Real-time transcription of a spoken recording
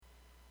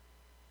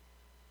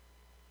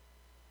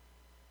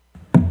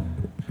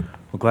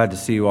Glad to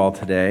see you all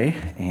today,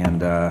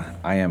 and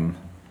I am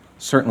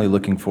certainly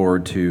looking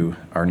forward to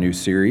our new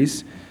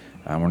series.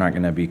 We're not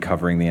going to be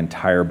covering the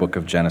entire book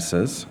of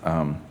Genesis.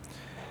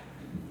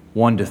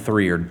 1 to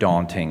 3 are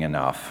daunting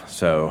enough,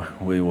 so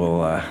we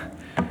will.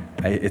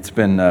 It's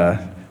been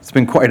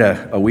quite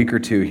a week or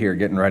two here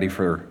getting ready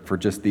for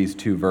just these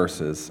 2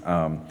 verses.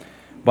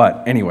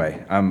 But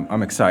anyway,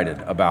 I'm excited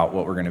about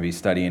what we're going to be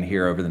studying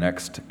here over the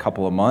next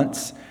couple of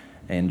months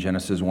in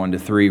Genesis 1 to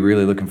 3.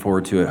 Really looking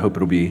forward to it. Hope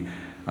it'll be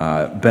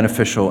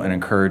beneficial and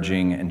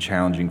encouraging and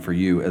challenging for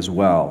you as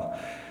well.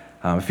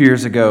 A few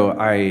years ago,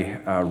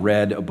 I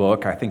read a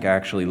book. I think I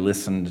actually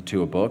listened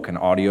to a book, an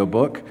audio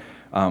book,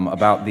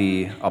 about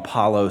the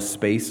Apollo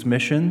space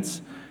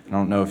missions. I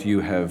don't know if you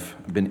have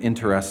been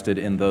interested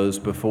in those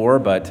before,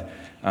 but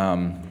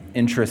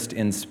interest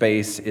in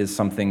space is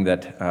something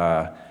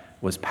that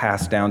was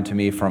passed down to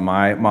me from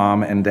my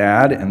mom and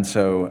dad, and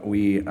so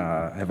we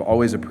have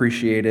always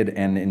appreciated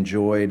and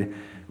enjoyed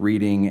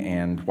reading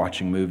and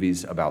watching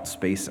movies about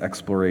space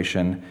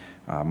exploration.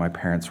 My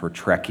parents were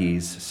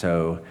Trekkies,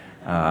 so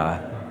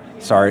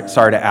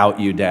sorry to out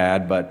you,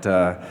 Dad, but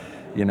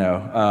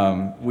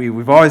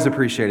we've always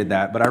appreciated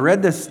that. But I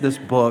read this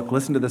book,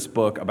 listened to this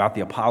book about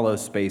the Apollo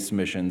space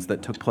missions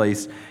that took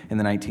place in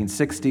the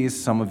 1960s.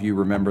 Some of you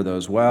remember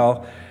those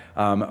well.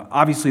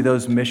 Obviously,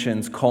 those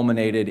missions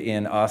culminated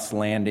in us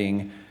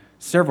landing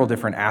several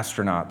different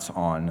astronauts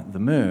on the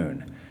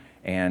moon.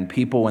 And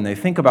people, when they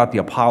think about the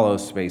Apollo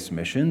space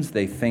missions,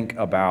 they think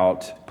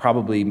about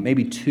probably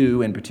maybe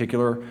 2 in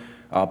particular.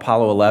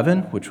 Apollo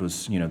 11, which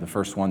was the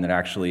first one that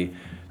actually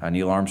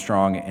Neil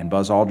Armstrong and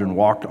Buzz Aldrin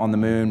walked on the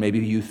moon. Maybe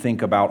you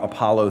think about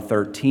Apollo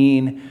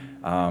 13,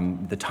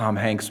 the Tom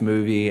Hanks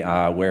movie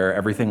where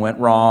everything went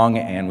wrong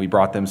and we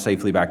brought them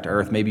safely back to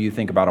Earth. Maybe you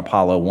think about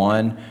Apollo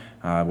 1,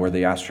 where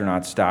the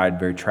astronauts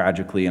died very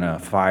tragically in a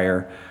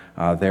fire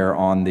there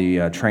on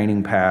the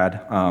training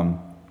pad.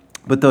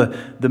 But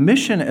the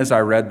mission, as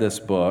I read this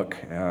book,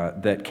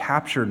 that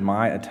captured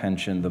my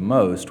attention the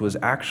most was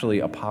actually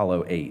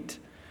Apollo 8.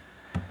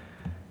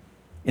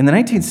 In the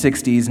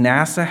 1960s,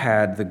 NASA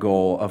had the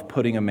goal of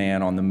putting a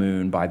man on the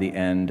moon by the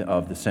end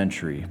of the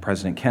century.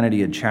 President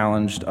Kennedy had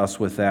challenged us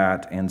with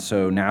that, and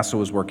so NASA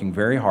was working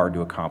very hard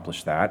to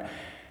accomplish that.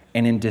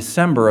 And in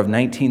December of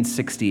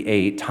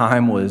 1968,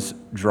 time was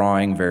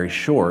drawing very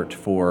short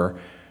for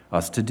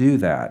us to do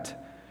that.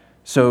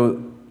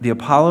 So the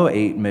Apollo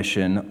 8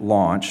 mission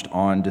launched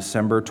on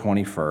December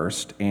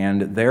 21st,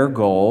 and their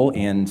goal,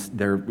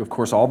 of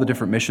course, all the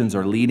different missions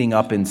are leading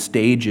up in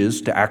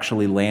stages to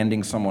actually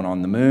landing someone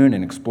on the moon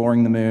and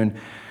exploring the moon.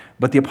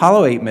 But the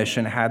Apollo 8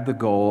 mission had the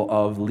goal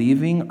of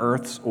leaving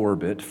Earth's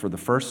orbit for the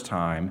first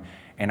time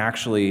and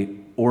actually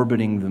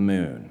orbiting the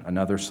moon,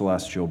 another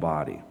celestial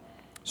body.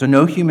 So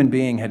no human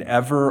being had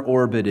ever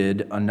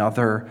orbited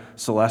another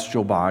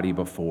celestial body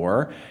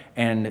before,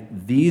 and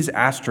these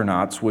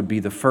astronauts would be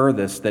the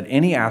furthest that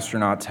any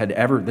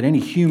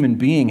human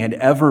being had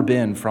ever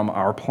been from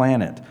our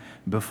planet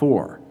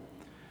before.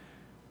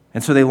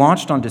 And so they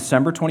launched on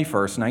December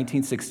 21st,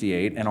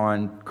 1968, and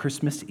on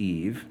Christmas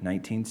Eve,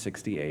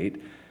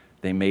 1968,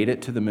 they made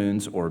it to the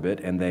moon's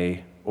orbit, and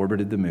they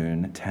orbited the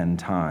moon 10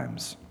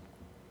 times.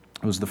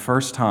 It was the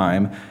first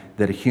time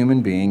that a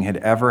human being had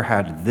ever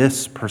had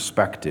this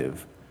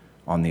perspective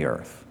on the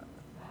Earth.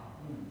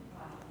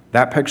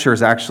 That picture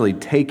is actually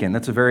taken,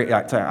 it's an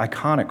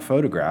iconic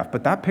photograph,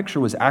 but that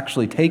picture was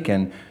actually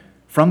taken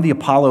from the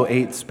Apollo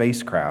 8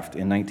 spacecraft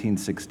in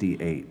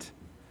 1968.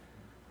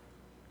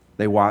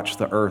 They watched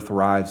the Earth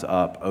rise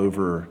up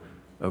over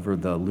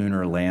the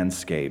lunar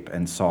landscape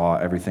and saw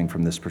everything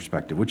from this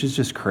perspective, which is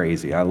just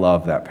crazy. I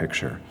love that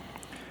picture.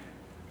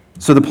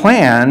 So the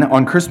plan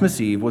on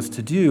Christmas Eve was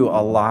to do a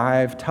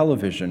live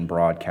television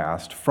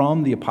broadcast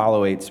from the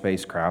Apollo 8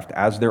 spacecraft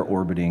as they're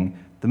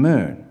orbiting the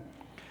moon.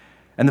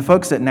 And the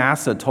folks at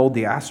NASA told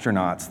the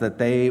astronauts that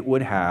they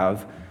would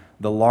have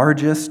the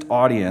largest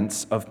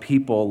audience of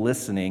people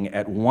listening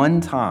at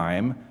one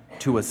time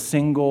to a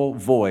single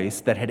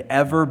voice that had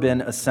ever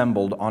been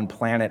assembled on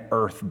planet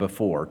Earth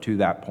before to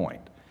that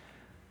point.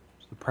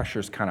 So the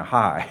pressure's kind of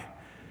high.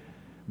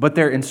 But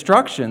their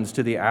instructions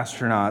to the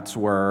astronauts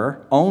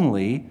were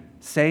only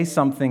say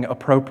something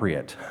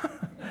appropriate,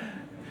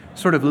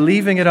 sort of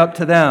leaving it up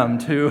to them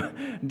to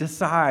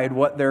decide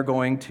what they're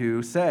going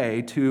to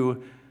say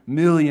to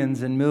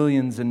millions and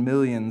millions and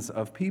millions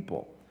of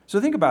people.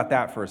 So think about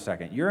that for a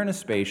second. You're in a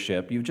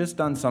spaceship. You've just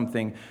done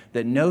something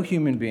that no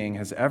human being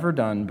has ever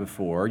done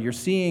before. You're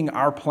seeing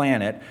our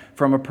planet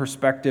from a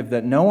perspective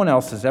that no one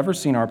else has ever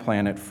seen our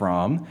planet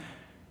from.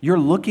 You're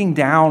looking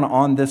down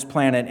on this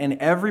planet, and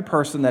every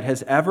person that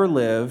has ever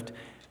lived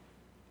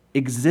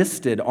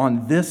existed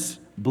on this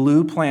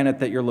blue planet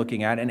that you're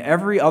looking at, and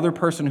every other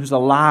person who's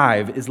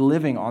alive is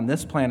living on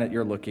this planet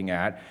you're looking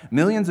at.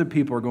 Millions of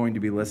people are going to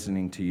be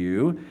listening to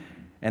you,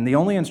 and the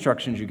only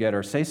instructions you get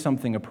are say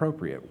something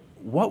appropriate.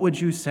 What would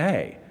you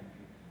say?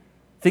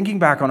 Thinking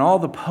back on all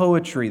the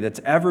poetry that's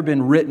ever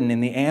been written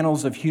in the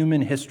annals of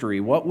human history,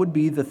 what would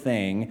be the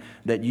thing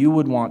that you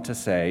would want to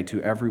say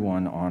to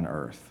everyone on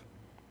Earth?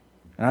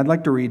 And I'd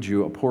like to read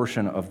you a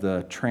portion of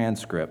the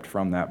transcript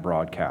from that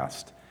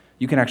broadcast.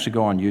 You can actually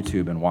go on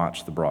YouTube and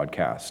watch the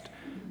broadcast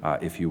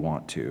if you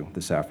want to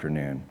this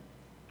afternoon.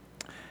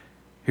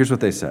 Here's what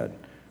they said.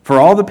 For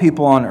all the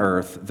people on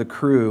earth, the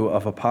crew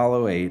of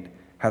Apollo 8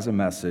 has a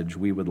message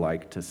we would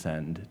like to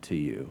send to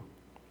you.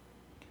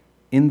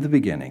 In the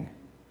beginning,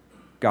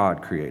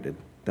 God created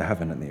the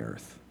heaven and the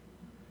earth.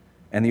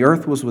 And the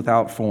earth was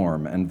without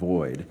form and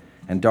void,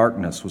 and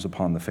darkness was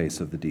upon the face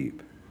of the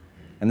deep.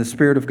 And the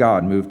Spirit of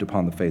God moved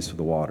upon the face of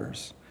the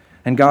waters.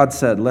 And God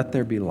said, let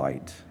there be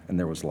light, and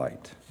there was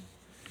light.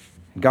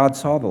 And God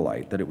saw the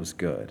light, that it was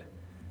good.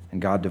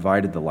 And God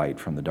divided the light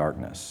from the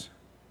darkness.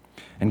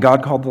 And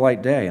God called the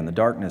light day, and the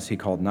darkness he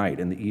called night,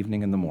 and the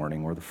evening and the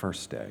morning were the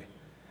first day.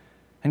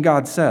 And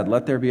God said,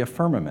 let there be a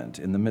firmament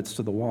in the midst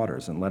of the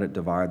waters, and let it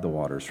divide the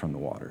waters from the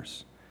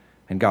waters.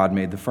 And God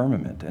made the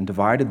firmament, and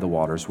divided the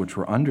waters which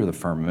were under the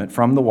firmament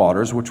from the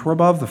waters which were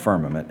above the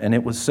firmament, and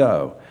it was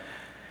so.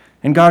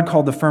 And God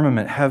called the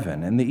firmament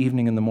heaven, and the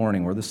evening and the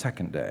morning were the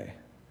second day.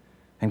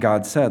 And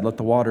God said, let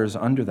the waters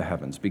under the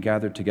heavens be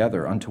gathered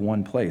together unto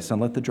one place,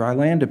 and let the dry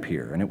land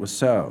appear, and it was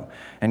so.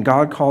 And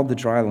God called the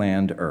dry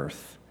land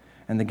earth,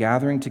 and the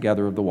gathering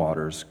together of the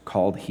waters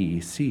called he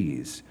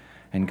seas.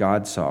 And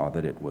God saw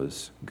that it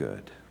was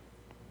good.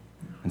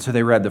 And so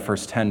they read the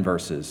first 10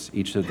 verses,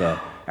 each of the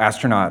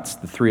astronauts,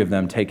 the three of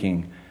them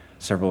taking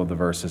several of the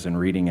verses and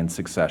reading in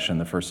succession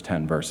the first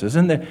 10 verses.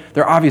 And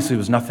there obviously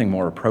was nothing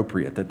more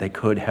appropriate that they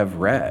could have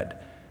read.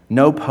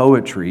 No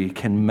poetry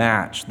can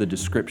match the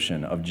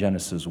description of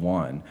Genesis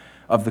 1,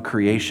 of the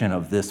creation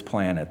of this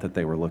planet that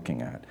they were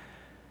looking at.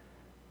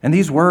 And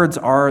these words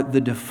are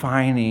the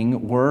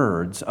defining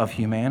words of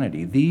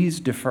humanity.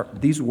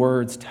 These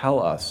words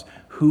tell us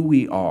who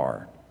we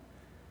are.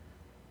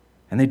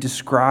 And they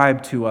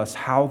describe to us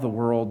how the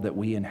world that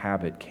we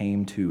inhabit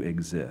came to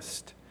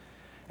exist.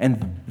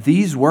 And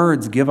these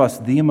words give us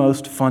the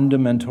most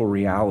fundamental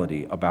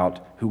reality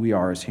about who we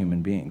are as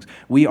human beings.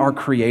 We are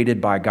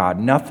created by God.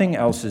 Nothing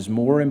else is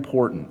more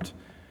important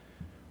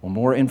or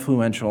more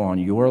influential on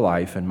your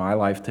life and my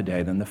life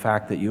today than the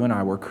fact that you and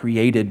I were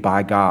created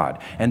by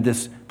God. And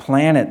this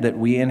planet that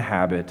we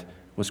inhabit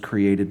was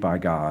created by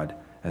God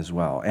as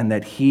well. And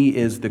that He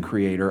is the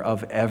creator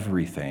of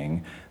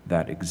everything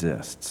that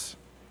exists.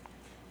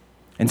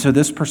 And so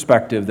this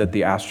perspective that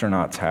the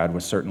astronauts had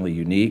was certainly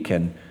unique,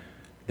 and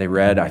they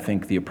read, I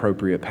think, the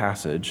appropriate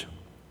passage.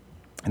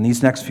 In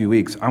these next few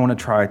weeks, I want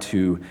to try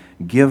to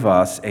give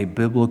us a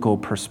biblical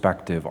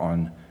perspective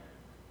on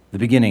the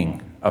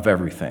beginning of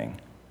everything,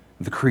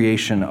 the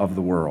creation of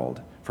the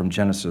world, from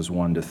Genesis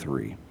 1 to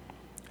 3.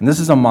 And this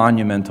is a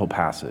monumental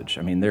passage.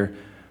 I mean,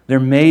 there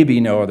may be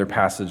no other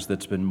passage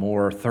that's been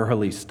more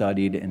thoroughly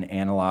studied and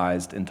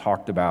analyzed and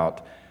talked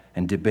about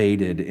and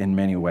debated in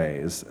many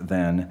ways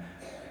than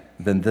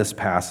this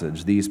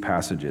passage, these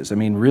passages. I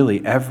mean,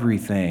 really,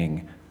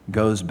 everything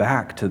goes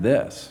back to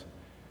this.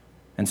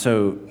 And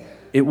so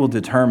it will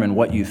determine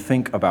what you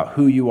think about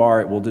who you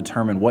are. It will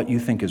determine what you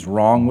think is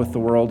wrong with the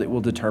world. It will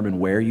determine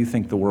where you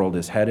think the world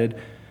is headed.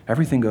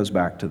 Everything goes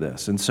back to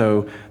this. And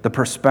so the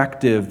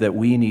perspective that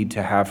we need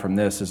to have from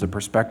this is a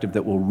perspective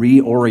that will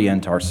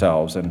reorient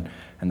ourselves and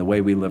the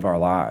way we live our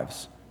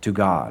lives to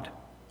God.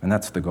 And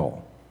that's the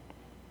goal.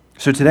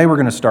 So today we're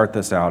going to start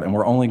this out, and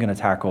we're only going to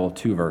tackle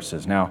 2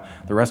 verses. Now,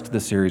 the rest of the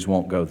series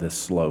won't go this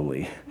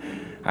slowly.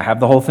 I have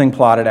the whole thing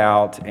plotted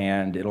out,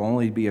 and it'll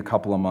only be a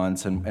couple of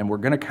months, and we're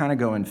going to kind of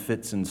go in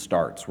fits and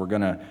starts.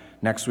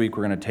 Next week,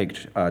 we're going to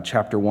take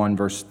chapter 1,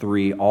 verse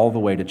 3, all the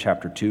way to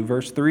chapter 2,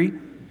 verse 3,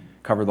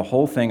 cover the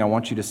whole thing. I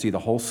want you to see the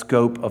whole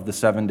scope of the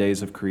 7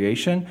 days of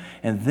creation,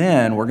 and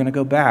then we're going to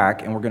go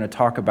back, and we're going to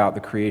talk about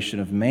the creation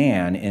of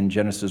man in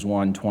Genesis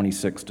 1,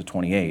 26 to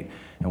 28,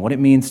 and what it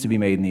means to be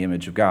made in the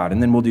image of God.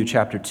 And then we'll do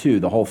chapter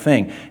 2, the whole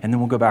thing, and then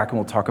we'll go back and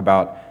we'll talk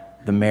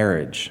about the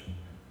marriage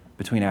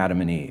between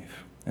Adam and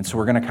Eve. And so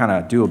we're going to kind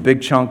of do a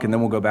big chunk, and then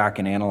we'll go back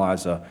and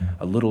analyze a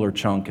littler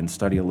chunk and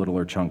study a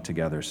littler chunk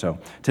together. So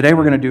today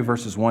we're going to do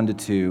verses 1 to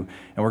 2,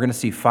 and we're going to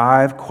see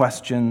 5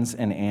 questions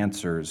and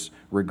answers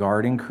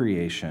regarding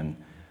creation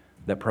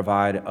that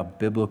provide a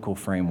biblical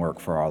framework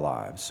for our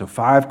lives. So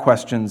 5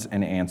 questions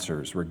and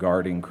answers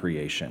regarding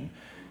creation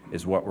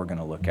is what we're going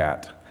to look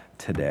at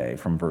today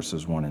from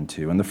verses 1 and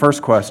 2. And the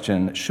first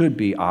question should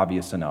be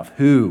obvious enough.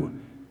 Who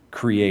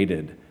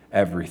created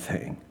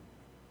everything?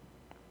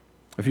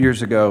 A few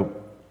years ago,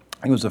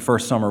 I think it was the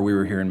first summer we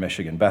were here in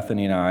Michigan.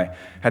 Bethany and I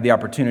had the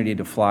opportunity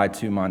to fly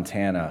to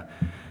Montana.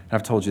 And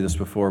I've told you this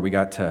before. We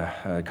got to,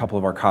 a couple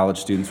of our college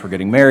students were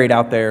getting married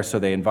out there, so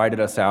they invited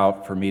us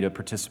out for me to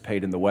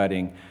participate in the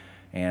wedding.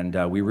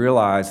 And we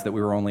realized that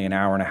we were only an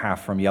hour and a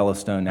half from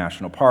Yellowstone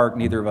National Park.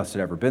 Neither of us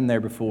had ever been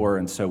there before,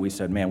 and so we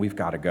said, man, we've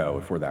got to go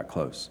if we're that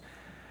close.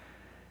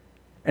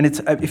 And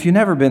if you've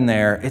never been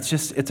there,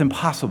 it's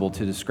impossible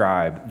to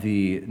describe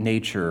the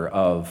nature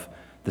of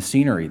the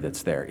scenery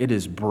that's there. It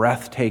is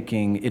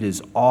breathtaking. It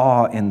is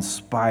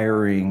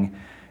awe-inspiring.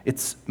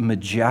 It's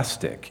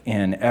majestic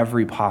in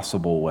every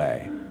possible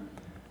way.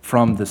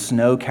 from the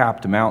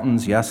snow-capped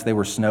mountains. Yes, they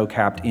were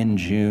snow-capped in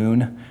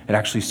June. It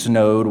actually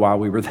snowed while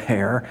we were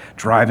there,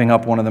 driving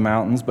up one of the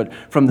mountains. But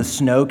from the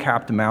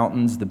snow-capped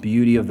mountains, the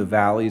beauty of the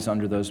valleys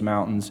under those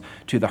mountains,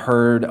 to the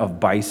herd of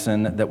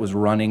bison that was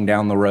running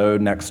down the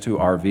road next to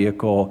our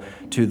vehicle,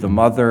 to the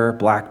mother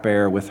black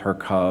bear with her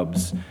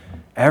cubs,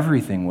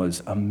 everything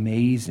was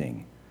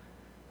amazing.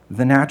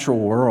 The natural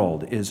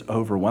world is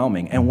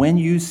overwhelming. And when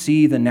you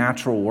see the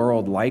natural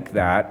world like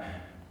that,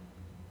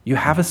 you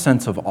have a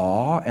sense of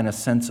awe and a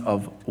sense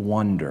of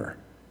wonder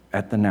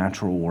at the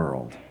natural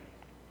world.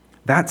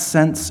 That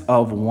sense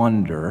of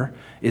wonder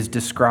is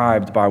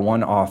described by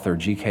one author,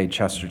 G.K.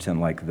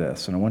 Chesterton, like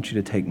this, and I want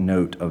you to take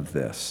note of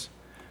this.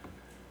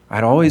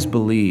 I'd always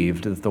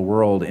believed that the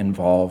world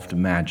involved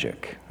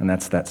magic, and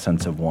that's that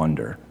sense of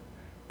wonder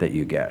that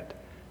you get.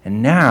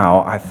 And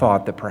now I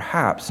thought that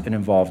perhaps it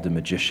involved a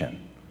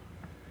magician.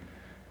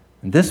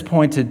 And this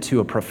pointed to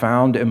a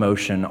profound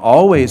emotion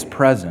always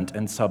present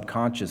and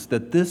subconscious,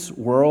 that this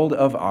world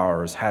of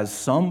ours has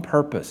some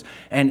purpose.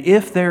 And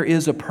if there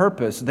is a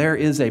purpose, there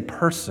is a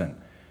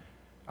person.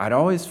 I'd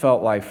always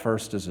felt life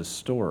first as a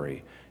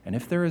story. And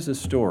if there is a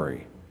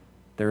story,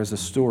 there is a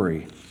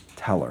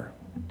storyteller.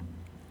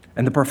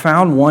 And the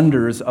profound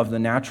wonders of the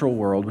natural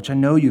world, which I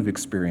know you've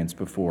experienced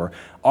before,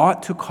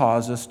 ought to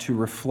cause us to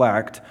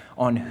reflect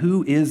on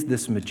who is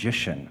this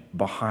magician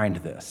behind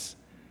this.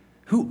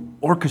 Who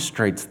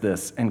orchestrates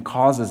this and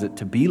causes it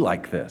to be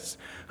like this?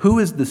 Who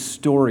is the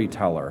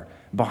storyteller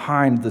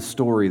behind the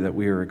story that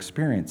we are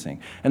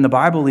experiencing? And the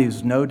Bible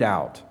leaves no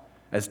doubt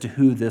as to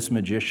who this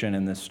magician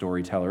and this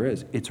storyteller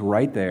is. It's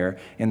right there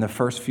in the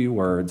first few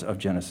words of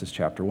Genesis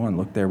chapter 1.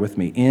 Look there with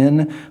me.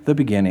 In the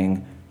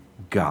beginning,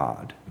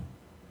 God.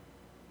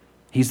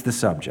 He's the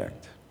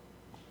subject.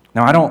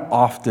 Now, I don't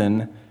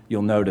often,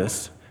 you'll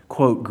notice,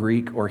 quote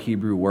Greek or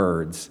Hebrew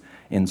words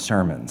in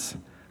sermons.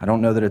 I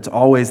don't know that it's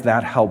always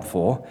that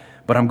helpful,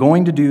 but I'm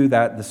going to do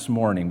that this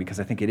morning because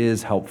I think it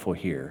is helpful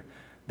here.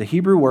 The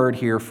Hebrew word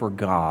here for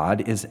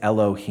God is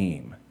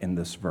Elohim in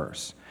this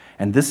verse.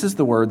 And this is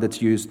the word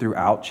that's used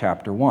throughout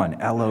chapter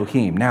 1,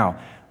 Elohim. Now,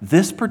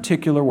 this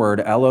particular word,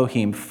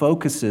 Elohim,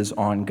 focuses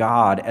on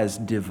God as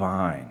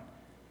divine,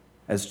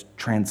 as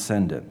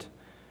transcendent.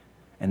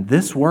 And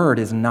this word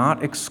is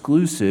not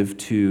exclusive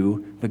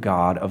to the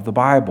God of the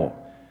Bible.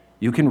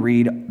 You can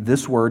read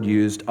this word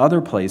used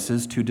other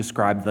places to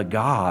describe the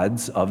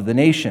gods of the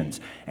nations.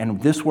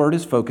 And this word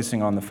is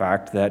focusing on the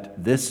fact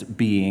that this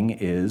being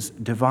is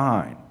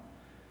divine.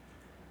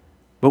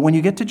 But when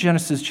you get to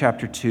Genesis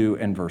chapter 2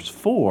 and verse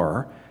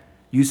 4,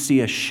 you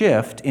see a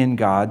shift in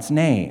God's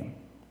name.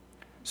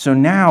 So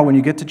now when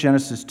you get to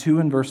Genesis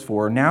 2 and verse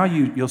 4, now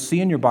you'll see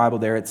in your Bible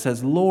there it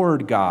says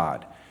Lord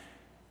God.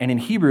 And in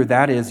Hebrew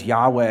that is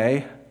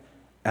Yahweh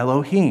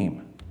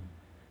Elohim.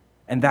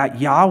 And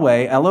that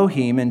Yahweh,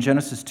 Elohim, in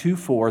Genesis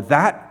 2:4,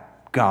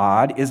 that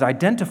God is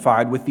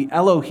identified with the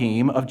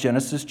Elohim of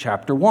Genesis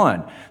chapter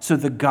 1. So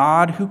the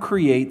God who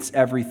creates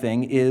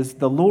everything is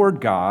the Lord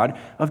God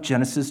of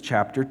Genesis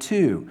chapter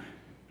 2.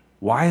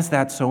 Why is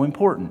that so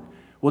important?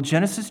 Well,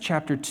 Genesis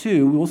chapter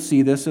 2, we'll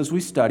see this as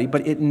we study,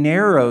 but it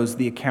narrows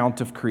the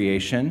account of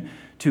creation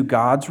to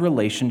God's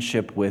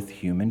relationship with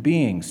human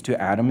beings, to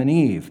Adam and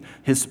Eve,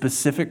 his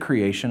specific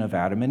creation of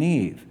Adam and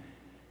Eve.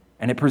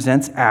 And it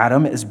presents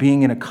Adam as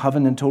being in a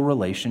covenantal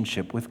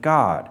relationship with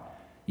God.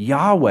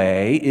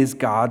 Yahweh is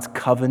God's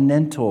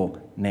covenantal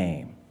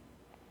name.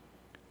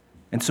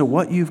 And so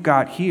what you've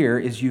got here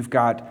is you've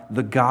got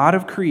the God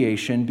of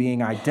creation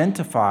being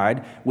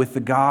identified with the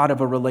God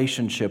of a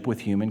relationship with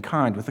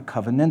humankind, with a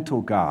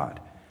covenantal God.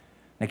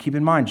 Now keep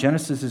in mind,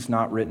 Genesis is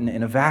not written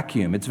in a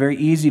vacuum. It's very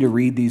easy to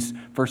read these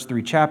first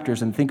 3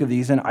 chapters and think of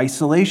these in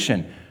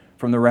isolation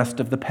from the rest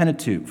of the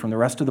Pentateuch, from the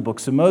rest of the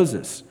books of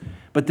Moses.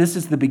 But this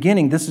is the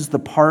beginning. This is the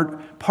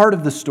part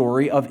of the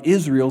story of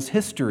Israel's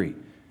history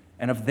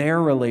and of their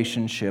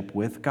relationship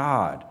with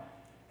God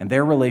and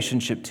their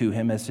relationship to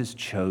him as his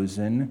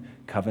chosen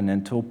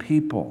covenantal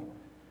people.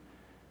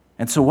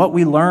 And so what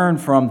we learn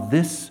from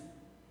this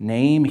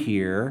name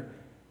here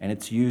and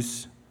its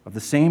use of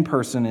the same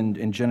person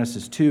in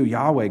Genesis 2,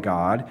 Yahweh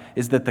God,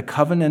 is that the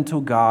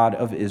covenantal God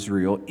of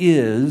Israel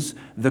is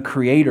the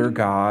creator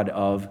God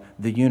of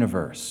the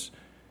universe.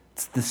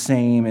 It's the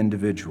same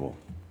individual.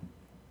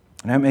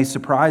 And it may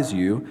surprise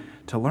you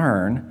to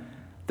learn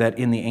that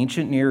in the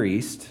ancient Near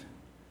East,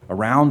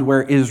 around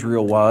where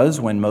Israel was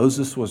when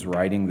Moses was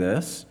writing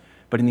this,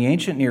 but in the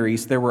ancient Near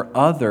East, there were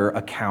other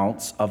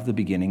accounts of the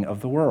beginning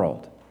of the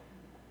world.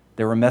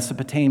 There were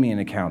Mesopotamian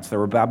accounts, there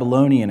were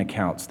Babylonian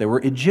accounts, there were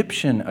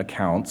Egyptian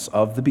accounts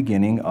of the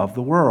beginning of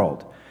the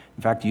world.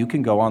 In fact, you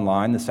can go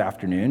online this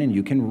afternoon and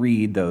you can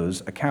read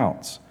those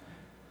accounts.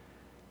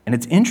 And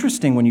it's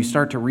interesting when you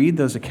start to read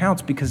those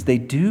accounts because they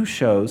do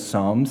show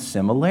some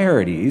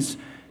similarities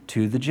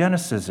to the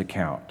Genesis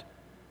account.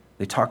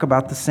 They talk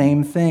about the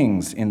same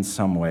things in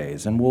some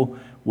ways, and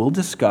we'll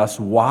discuss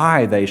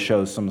why they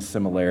show some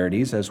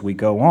similarities as we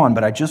go on,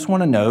 but I just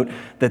want to note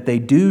that they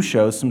do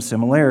show some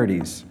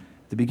similarities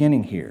at the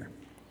beginning here.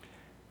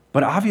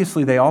 But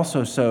obviously, they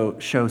also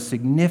show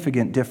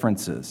significant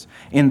differences.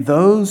 In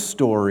those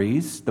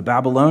stories, the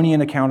Babylonian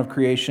account of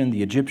creation,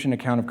 the Egyptian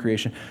account of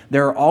creation,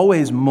 there are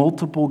always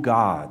multiple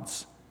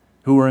gods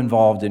who are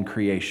involved in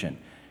creation.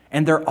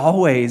 And they're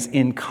always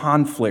in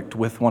conflict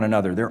with one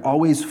another. They're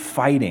always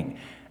fighting.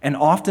 And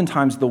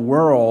oftentimes, the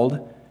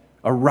world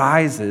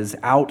arises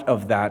out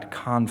of that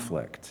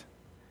conflict.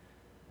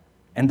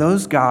 And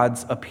those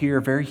gods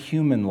appear very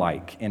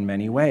human-like in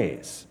many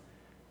ways.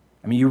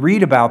 I mean, you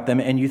read about them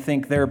and you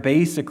think they're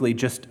basically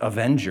just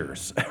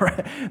avengers.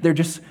 Right? They're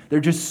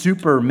just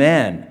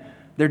supermen.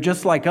 They're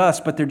just like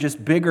us, but they're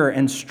just bigger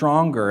and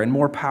stronger and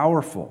more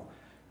powerful.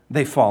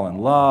 They fall in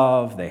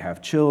love, they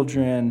have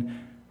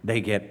children,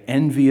 they get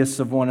envious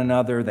of one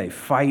another, they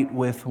fight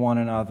with one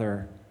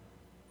another.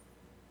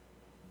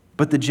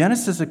 But the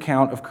Genesis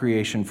account of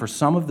creation, for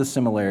some of the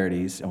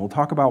similarities, and we'll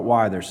talk about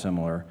why they're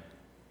similar,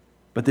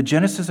 but the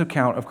Genesis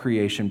account of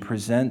creation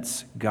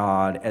presents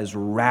God as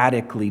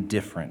radically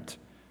different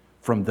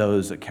from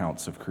those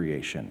accounts of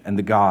creation and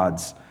the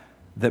gods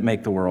that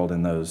make the world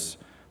in those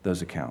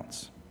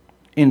accounts.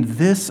 In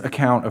this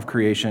account of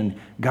creation,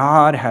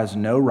 God has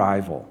no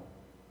rival.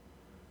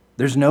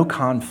 There's no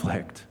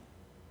conflict.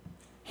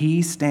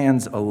 He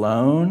stands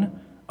alone,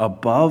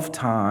 above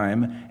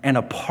time, and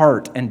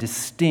apart and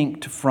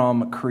distinct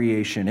from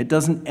creation. It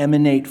doesn't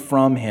emanate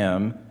from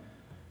him.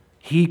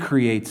 He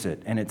creates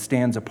it, and it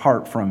stands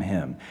apart from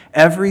him.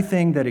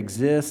 Everything that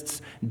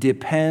exists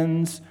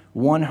depends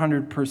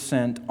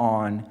 100%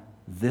 on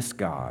this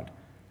God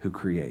who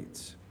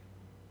creates.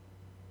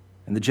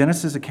 And the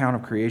Genesis account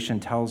of creation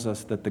tells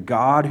us that the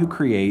God who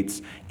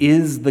creates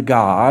is the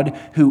God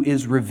who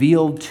is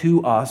revealed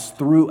to us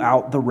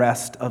throughout the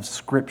rest of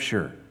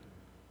Scripture.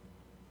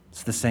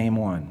 It's the same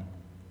one.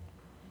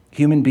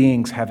 Human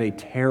beings have a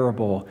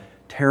terrible,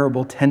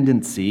 terrible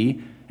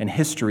tendency and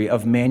history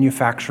of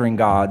manufacturing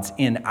gods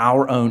in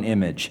our own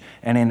image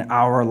and in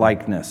our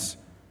likeness.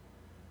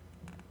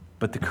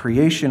 But the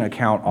creation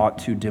account ought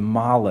to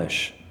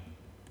demolish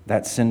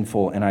that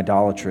sinful and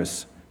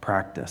idolatrous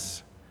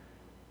practice.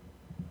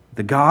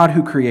 The God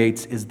who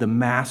creates is the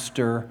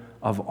master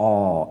of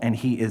all, and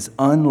he is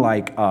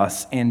unlike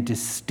us and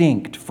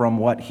distinct from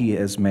what he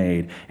has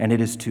made, and it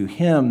is to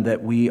him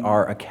that we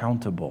are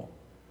accountable,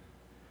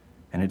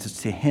 and it is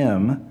to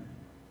him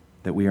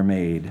that we are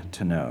made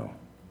to know.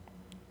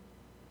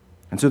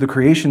 And so the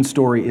creation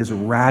story is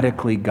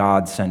radically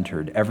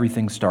God-centered.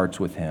 Everything starts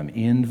with him.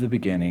 In the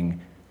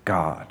beginning,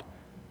 God.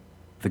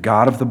 The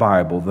God of the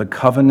Bible, the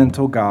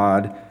covenantal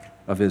God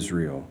of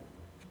Israel.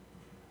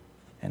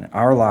 And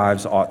our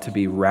lives ought to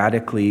be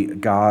radically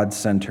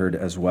God-centered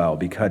as well,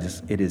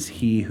 because it is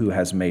he who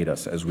has made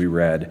us, as we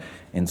read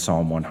in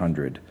Psalm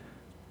 100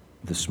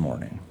 this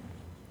morning.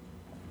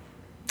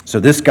 So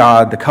this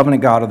God, the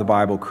covenant God of the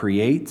Bible,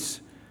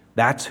 creates.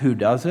 That's who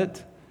does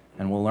it.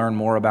 And we'll learn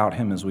more about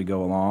him as we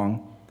go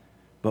along.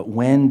 But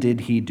when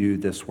did he do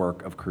this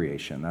work of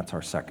creation? That's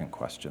our second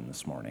question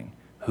this morning.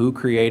 Who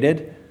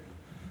created?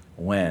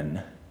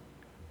 When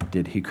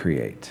did he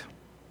create?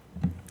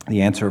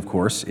 The answer, of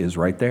course, is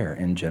right there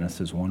in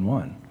Genesis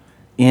 1:1.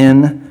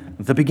 In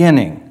the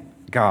beginning,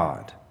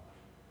 God.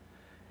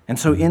 And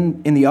so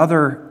in the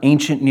other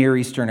ancient Near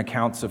Eastern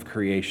accounts of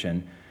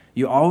creation,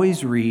 you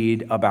always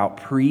read about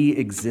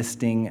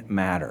pre-existing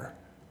matter.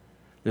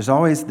 There's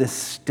always this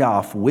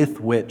stuff with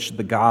which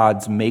the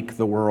gods make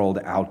the world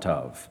out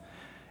of.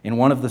 In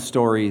one of the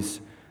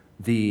stories,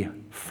 the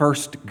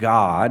first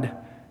god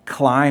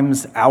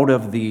climbs out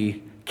of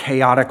the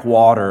chaotic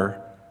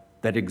water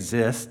that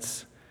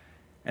exists,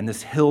 and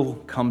this hill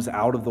comes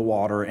out of the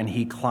water, and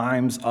he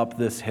climbs up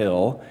this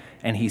hill,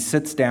 and he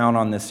sits down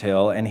on this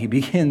hill, and he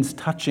begins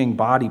touching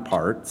body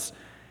parts,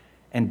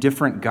 and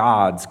different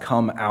gods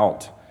come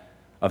out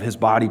of his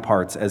body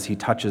parts as he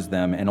touches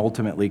them, and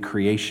ultimately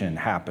creation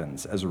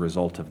happens as a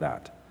result of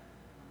that.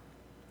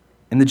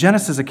 In the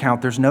Genesis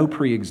account, there's no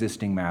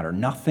pre-existing matter.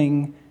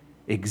 Nothing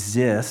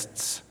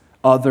exists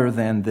other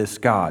than this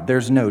God.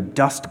 There's no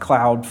dust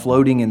cloud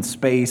floating in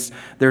space.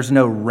 There's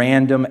no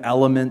random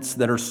elements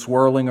that are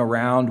swirling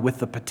around with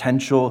the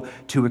potential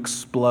to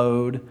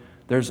explode.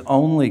 There's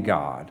only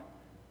God,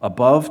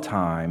 above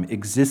time,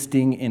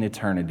 existing in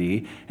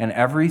eternity, and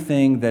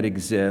everything that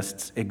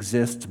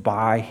exists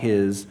by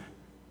his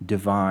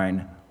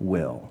divine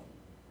will.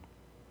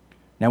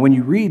 Now, when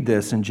you read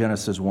this in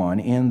Genesis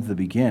 1, in the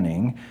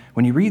beginning,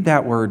 when you read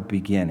that word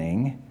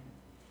beginning,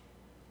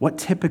 what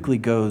typically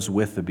goes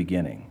with the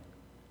beginning?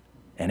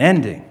 An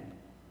ending.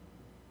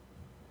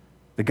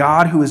 The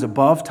God who is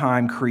above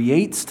time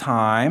creates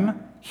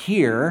time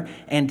here,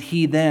 and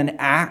he then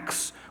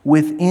acts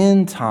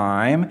within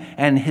time,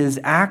 and his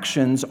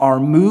actions are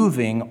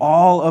moving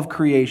all of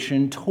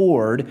creation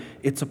toward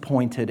its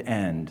appointed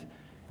end.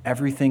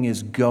 Everything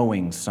is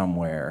going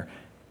somewhere.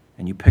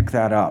 And you pick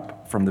that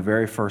up from the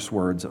very first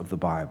words of the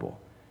Bible.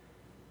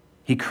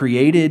 He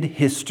created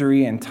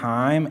history and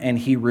time, and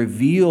he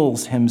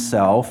reveals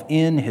himself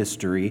in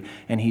history,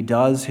 and he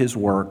does his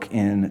work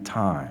in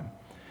time.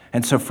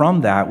 And so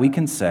from that, we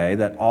can say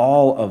that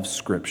all of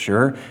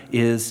Scripture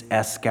is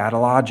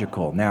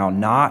eschatological. Now,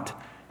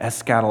 not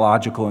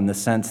eschatological in the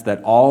sense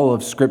that all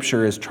of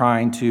Scripture is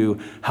trying to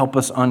help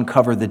us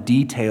uncover the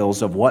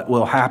details of what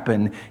will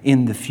happen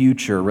in the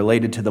future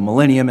related to the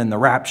millennium and the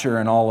rapture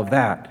and all of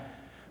that.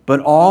 But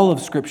all of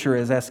Scripture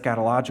is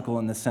eschatological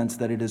in the sense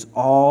that it is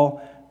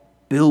all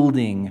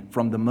building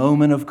from the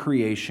moment of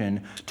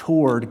creation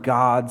toward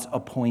God's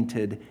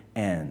appointed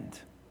end.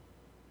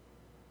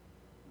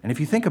 And if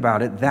you think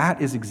about it,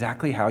 that is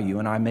exactly how you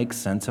and I make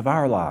sense of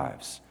our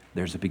lives.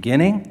 There's a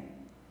beginning,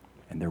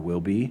 and there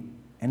will be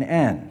an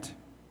end.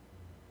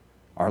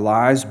 Our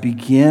lives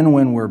begin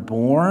when we're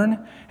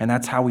born, and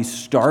that's how we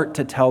start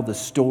to tell the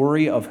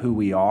story of who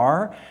we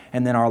are.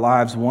 And then our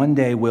lives one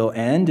day will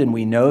end, and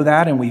we know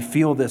that, and we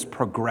feel this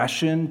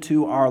progression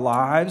to our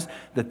lives,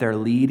 that they're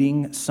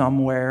leading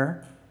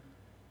somewhere.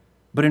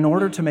 But in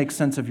order to make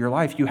sense of your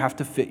life, you have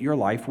to fit your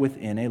life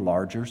within a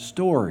larger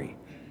story.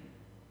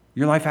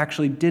 Your life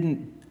actually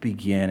didn't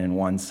begin in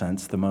one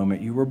sense the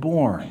moment you were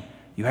born.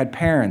 You had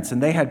parents,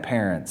 and they had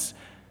parents.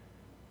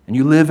 And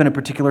you live in a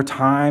particular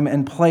time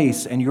and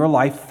place, and your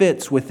life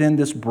fits within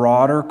this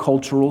broader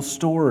cultural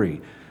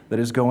story that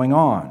is going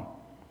on.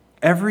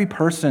 Every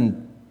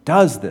person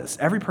does this.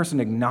 Every person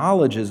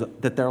acknowledges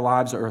that their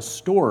lives are a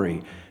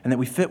story and that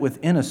we fit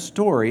within a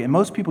story, and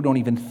most people don't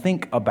even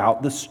think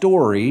about the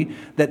story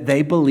that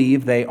they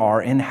believe they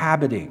are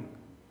inhabiting.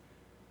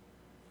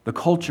 The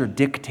culture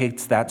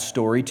dictates that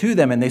story to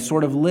them, and they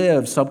sort of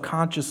live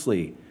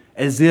subconsciously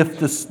as if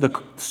the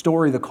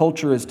story the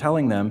culture is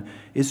telling them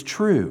is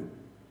true.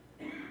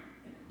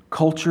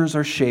 Cultures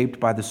are shaped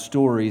by the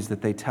stories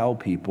that they tell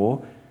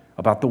people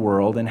about the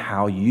world and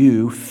how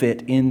you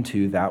fit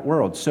into that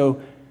world.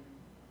 So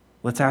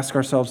let's ask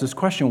ourselves this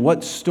question.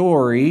 What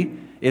story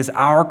is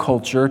our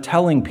culture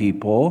telling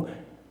people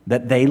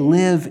that they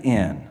live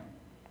in?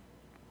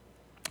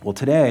 Well,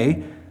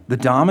 today, the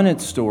dominant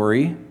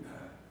story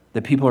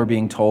that people are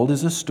being told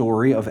is a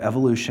story of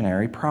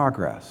evolutionary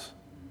progress.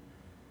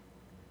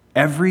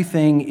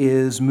 Everything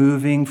is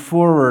moving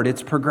forward.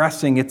 It's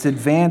progressing. It's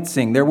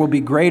advancing. There will be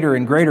greater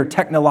and greater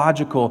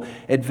technological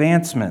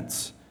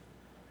advancements.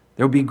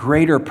 There will be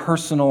greater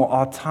personal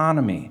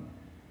autonomy.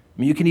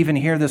 I mean, you can even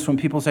hear this when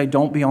people say,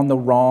 don't be on the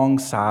wrong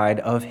side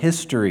of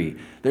history.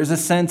 There's a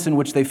sense in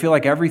which they feel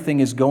like everything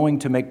is going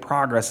to make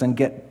progress and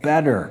get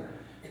better.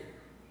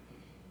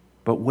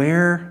 But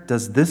where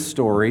does this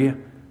story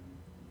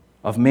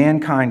of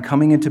mankind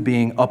coming into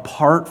being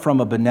apart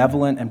from a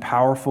benevolent and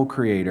powerful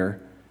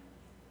Creator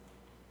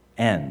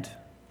end?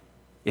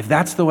 If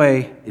that's the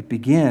way it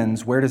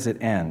begins, where does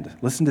it end?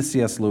 Listen to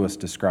C.S. Lewis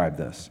describe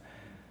this.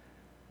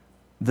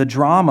 The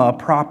drama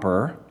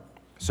proper,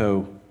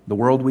 so the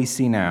world we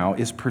see now,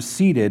 is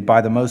preceded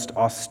by the most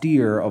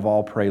austere of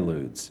all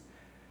preludes.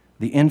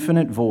 The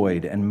infinite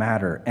void and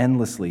matter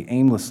endlessly,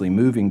 aimlessly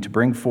moving to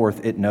bring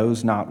forth it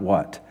knows not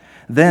what.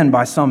 Then,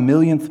 by some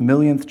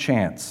millionth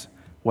chance,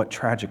 what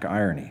tragic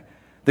irony,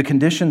 the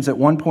conditions at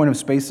one point of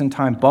space and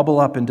time bubble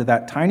up into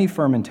that tiny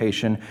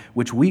fermentation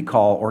which we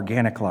call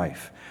organic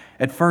life.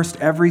 At first,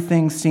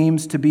 everything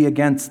seems to be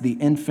against the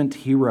infant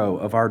hero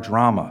of our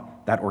drama,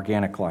 that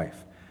organic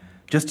life,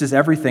 just as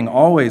everything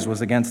always was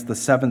against the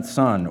seventh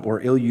son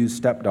or ill-used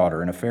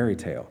stepdaughter in a fairy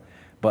tale.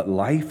 But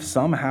life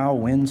somehow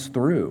wins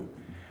through.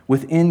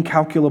 With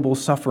incalculable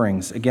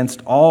sufferings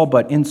against all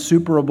but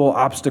insuperable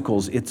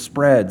obstacles, it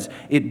spreads,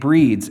 it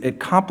breeds, it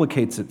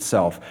complicates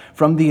itself,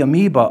 from the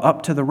amoeba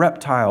up to the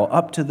reptile,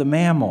 up to the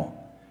mammal.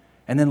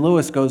 And then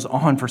Lewis goes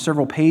on for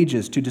several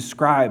pages to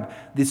describe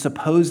the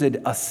supposed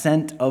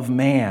ascent of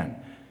man.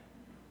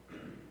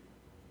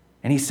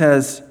 And he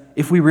says,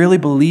 if we really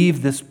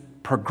believe this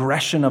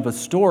progression of a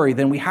story,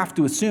 then we have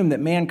to assume that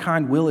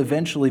mankind will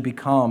eventually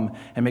become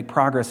and make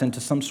progress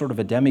into some sort of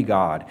a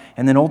demigod,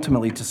 and then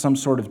ultimately to some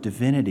sort of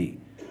divinity.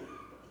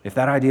 If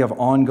that idea of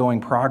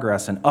ongoing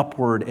progress and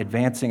upward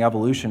advancing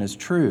evolution is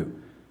true,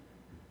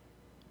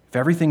 if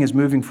everything is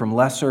moving from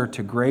lesser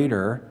to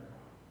greater,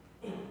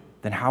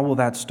 then how will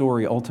that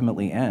story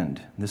ultimately end?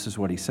 This is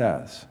what he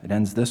says. It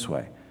ends this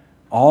way.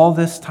 All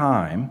this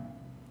time,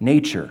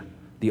 nature,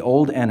 the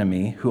old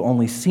enemy, who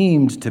only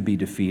seemed to be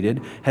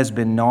defeated, has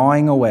been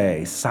gnawing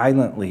away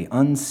silently,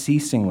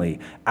 unceasingly,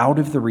 out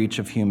of the reach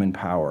of human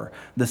power.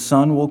 The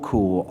sun will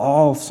cool,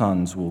 all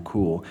suns will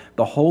cool,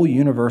 the whole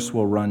universe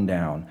will run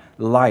down.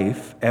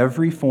 Life,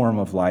 every form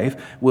of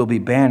life, will be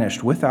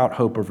banished without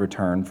hope of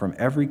return from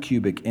every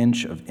cubic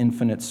inch of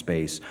infinite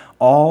space.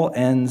 All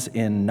ends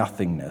in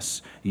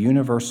nothingness.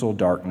 Universal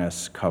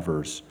darkness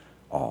covers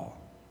all.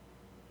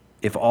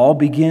 If all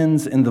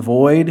begins in the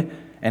void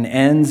and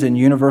ends in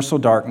universal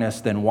darkness,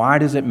 then why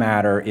does it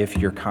matter if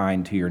you're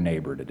kind to your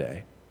neighbor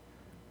today?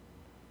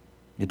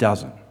 It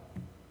doesn't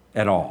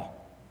at all.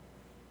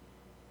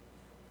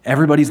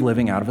 Everybody's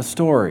living out of a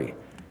story.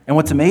 And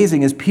what's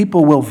amazing is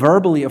people will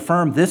verbally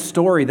affirm this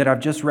story that I've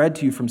just read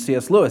to you from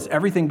C.S. Lewis.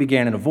 Everything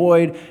began in a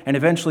void, and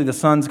eventually the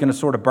sun's going to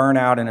sort of burn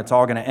out, and it's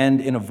all going to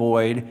end in a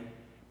void.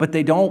 But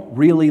they don't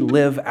really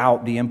live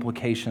out the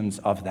implications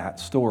of that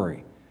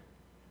story.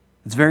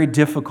 It's very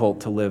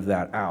difficult to live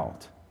that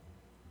out.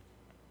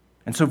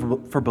 And so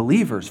for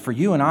believers, for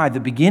you and I, the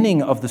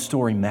beginning of the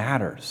story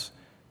matters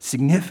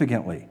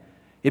significantly.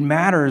 It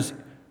matters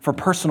for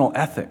personal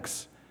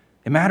ethics.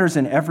 It matters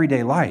in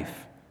everyday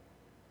life.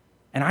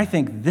 And I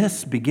think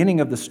this beginning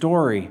of the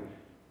story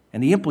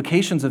and the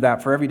implications of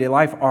that for everyday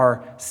life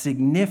are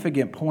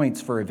significant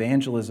points for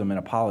evangelism and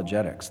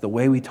apologetics, the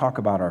way we talk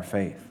about our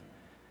faith.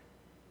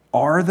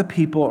 Are the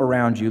people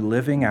around you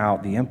living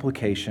out the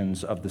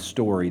implications of the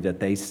story that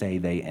they say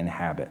they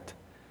inhabit?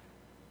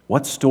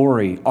 What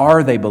story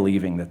are they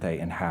believing that they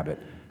inhabit?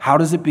 How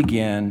does it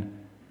begin?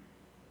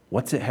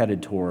 What's it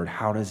headed toward?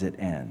 How does it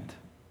end?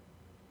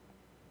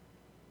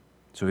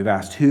 So we've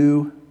asked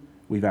who,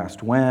 we've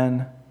asked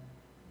when,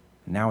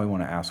 and now we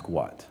want to ask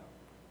what.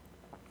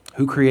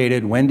 Who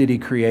created? When did he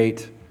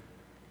create?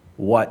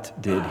 What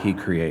did he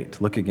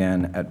create? Look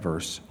again at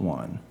verse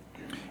 1.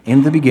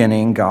 In the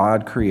beginning,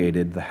 God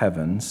created the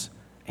heavens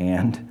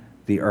and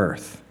the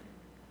earth.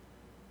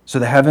 So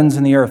the heavens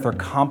and the earth are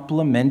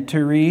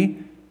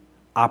complementary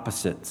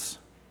opposites.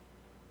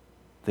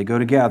 They go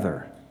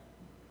together,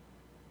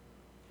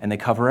 and they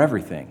cover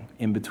everything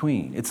in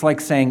between. It's like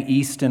saying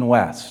east and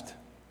west.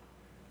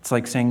 It's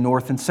like saying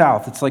north and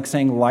south. It's like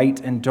saying light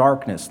and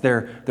darkness.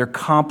 They're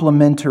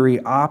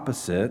complementary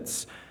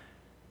opposites,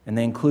 and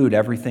they include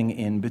everything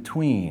in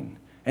between.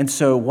 And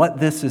so what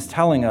this is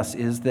telling us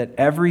is that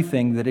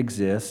everything that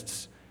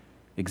exists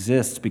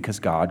because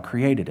God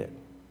created it.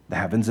 The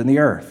heavens and the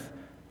earth,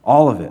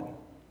 all of it.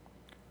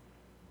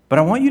 But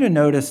I want you to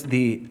notice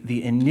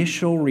the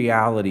initial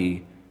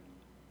reality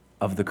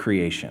of the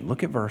creation.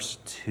 Look at verse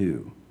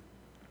 2.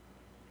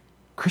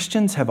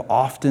 Christians have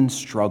often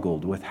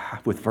struggled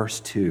with verse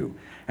 2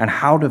 and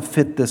how to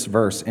fit this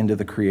verse into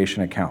the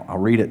creation account. I'll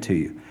read it to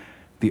you.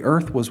 The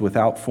earth was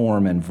without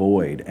form and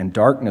void, and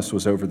darkness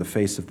was over the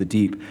face of the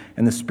deep,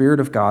 and the Spirit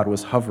of God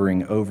was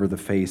hovering over the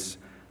face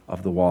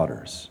of the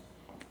waters.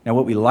 Now,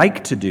 what we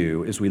like to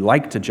do is we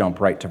like to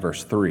jump right to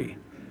verse 3.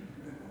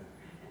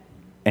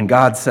 And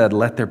God said,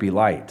 "Let there be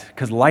light,"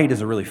 because light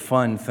is a really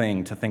fun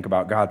thing to think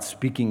about. God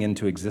speaking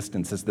into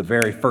existence is the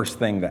very first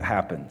thing that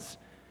happens.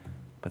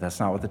 But that's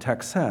not what the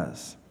text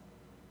says.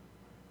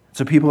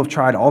 So people have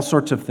tried all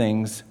sorts of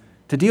things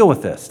to deal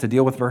with this, to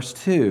deal with verse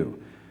 2.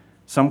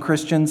 Some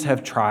Christians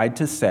have tried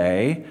to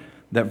say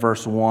that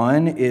verse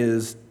 1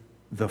 is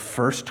the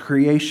first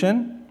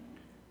creation,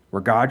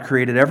 where God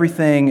created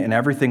everything and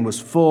everything was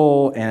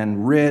full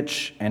and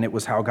rich, and it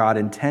was how God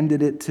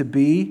intended it to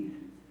be.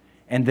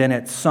 And then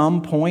at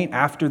some point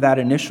after that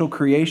initial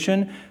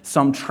creation,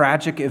 some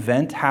tragic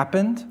event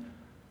happened,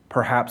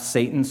 perhaps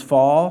Satan's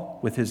fall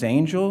with his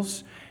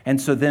angels. And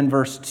so then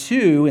verse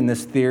 2 in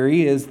this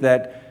theory is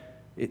that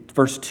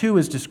verse 2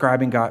 is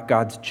describing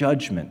God's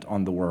judgment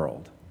on the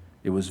world.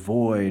 It was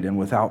void and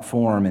without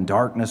form, and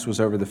darkness was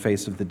over the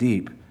face of the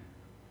deep.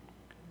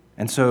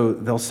 And so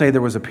they'll say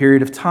there was a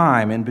period of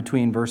time in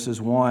between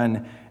verses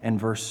 1 and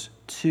verse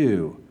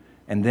 2.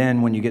 And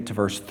then when you get to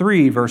verse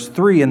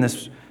 3 in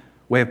this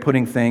way of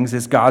putting things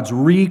is God's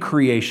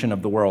recreation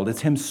of the world. It's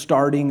him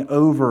starting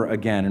over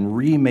again and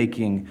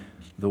remaking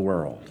the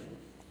world.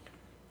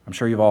 I'm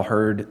sure you've all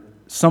heard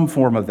some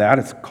form of that.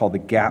 It's called the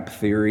gap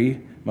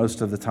theory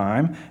most of the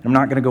time. And I'm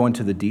not going to go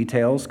into the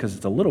details because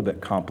it's a little bit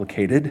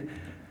complicated.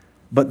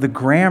 But the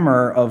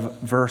grammar of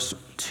verse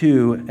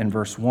 2 and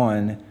verse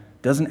 1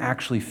 doesn't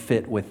actually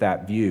fit with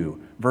that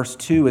view. Verse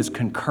 2 is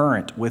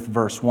concurrent with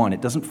verse 1.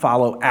 It doesn't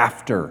follow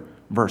after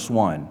verse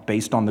 1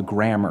 based on the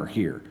grammar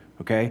here.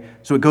 Okay?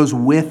 So it goes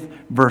with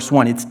verse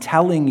 1. It's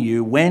telling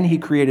you when he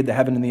created the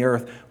heaven and the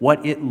earth,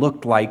 what it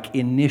looked like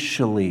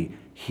initially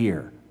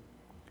here.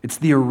 It's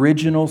the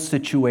original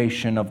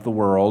situation of the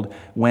world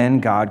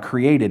when God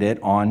created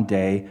it on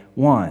day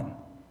 1.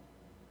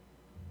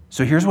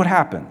 So here's what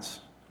happens.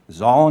 This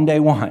is all on day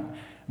 1.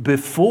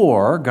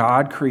 Before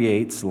God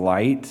creates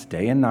light,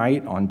 day and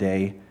night on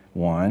day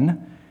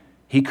 1,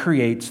 he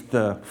creates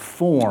the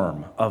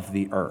form of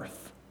the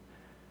earth.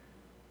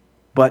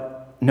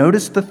 But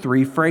notice the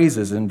 3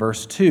 phrases in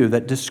verse 2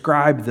 that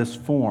describe this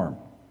form.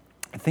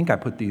 I think I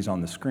put these on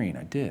the screen.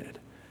 I did.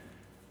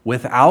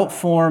 Without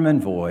form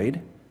and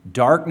void,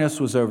 darkness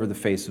was over the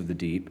face of the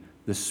deep.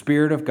 The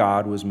Spirit of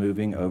God was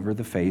moving over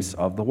the face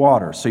of the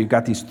water. So you've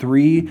got these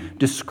 3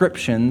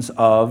 descriptions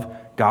of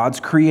God's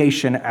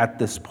creation at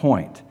this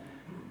point.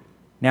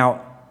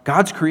 Now,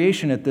 God's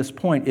creation at this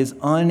point is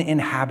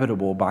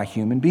uninhabitable by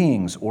human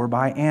beings or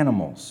by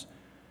animals.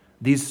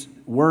 These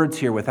words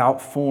here,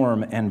 without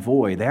form and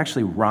void, they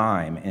actually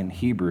rhyme in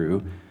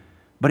Hebrew,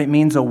 but it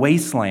means a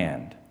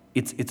wasteland.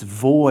 It's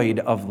void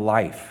of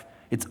life.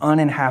 It's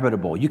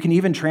uninhabitable. You can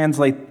even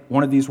translate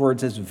one of these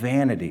words as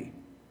vanity.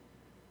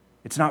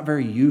 It's not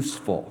very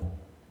useful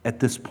at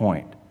this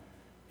point.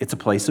 It's a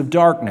place of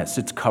darkness.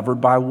 It's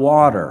covered by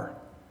water.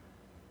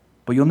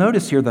 But you'll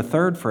notice here the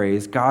 3rd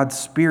phrase, God's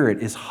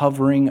Spirit is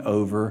hovering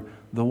over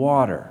the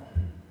water.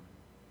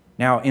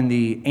 Now, in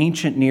the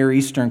ancient Near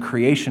Eastern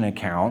creation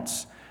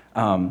accounts,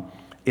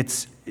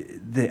 it's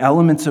the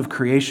elements of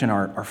creation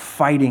are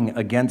fighting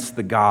against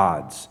the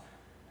gods.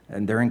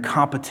 and they're in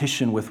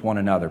competition with one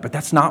another. But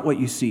that's not what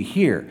you see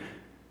here.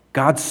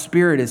 God's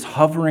Spirit is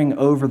hovering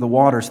over the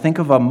waters. Think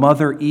of a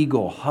mother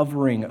eagle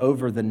hovering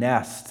over the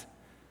nest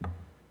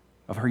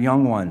of her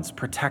young ones,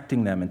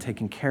 protecting them and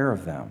taking care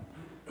of them.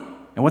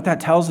 And what that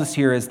tells us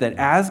here is that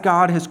as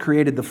God has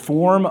created the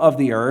form of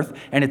the earth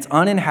and it's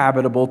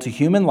uninhabitable to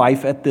human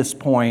life at this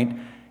point,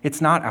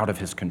 it's not out of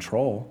his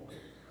control.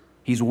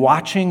 He's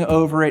watching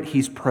over it.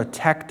 He's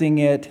protecting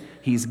it.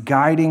 He's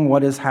guiding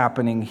what is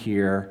happening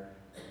here.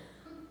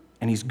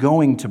 And he's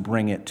going to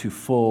bring it to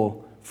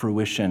full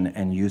fruition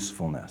and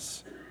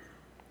usefulness.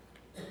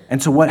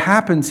 And so what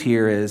happens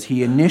here is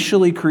he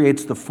initially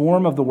creates the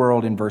form of the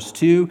world in verse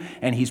 2,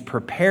 and he's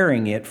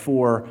preparing it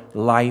for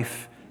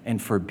life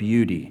and for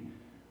beauty,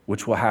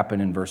 which will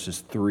happen in verses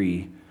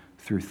 3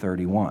 through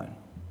 31.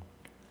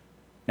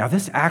 Now,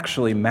 this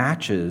actually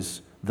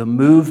matches the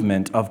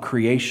movement of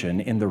creation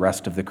in the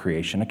rest of the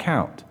creation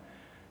account.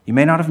 You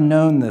may not have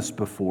known this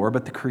before,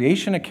 but the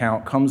creation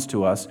account comes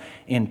to us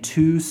in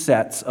 2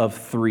 sets of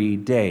 3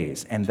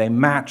 days, and they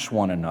match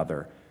one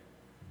another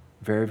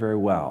very, very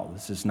well.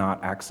 This is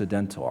not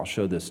accidental. I'll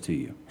show this to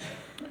you.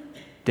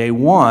 Day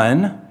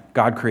 1,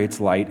 God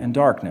creates light and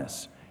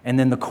darkness. And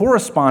then the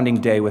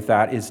corresponding day with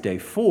that is day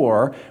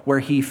 4, where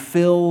he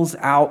fills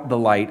out the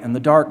light and the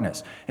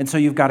darkness. And so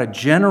you've got a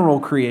general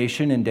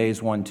creation in days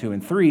 1, 2,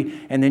 and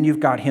 3, and then you've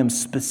got him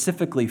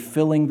specifically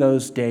filling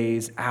those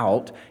days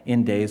out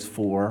in days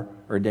 4,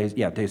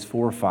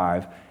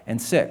 5,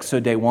 and 6. So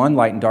day 1,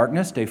 light and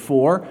darkness. Day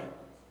 4,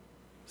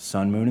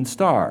 sun, moon, and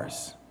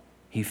stars.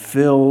 He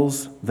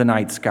fills the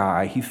night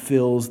sky. He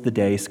fills the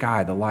day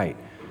sky, the light.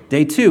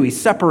 Day 2, he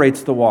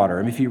separates the water.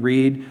 And if you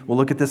read, we'll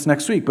look at this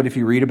next week, but if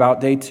you read about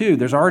day 2,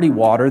 there's already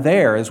water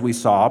there, as we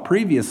saw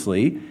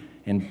previously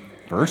in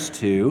verse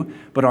 2.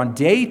 But on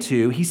day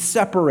 2, he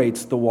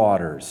separates the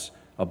waters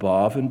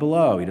above and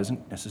below. He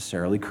doesn't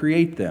necessarily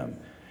create them.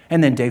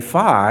 And then day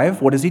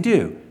 5, what does he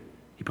do?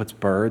 He puts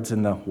birds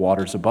in the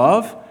waters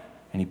above,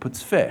 and he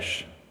puts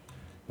fish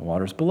in the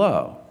waters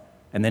below.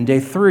 And then day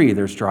 3,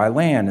 there's dry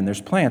land and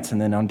there's plants.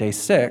 And then on day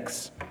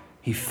 6,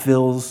 he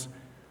fills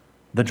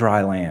the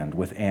dry land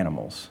with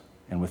animals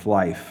and with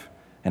life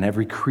and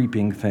every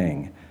creeping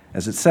thing,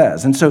 as it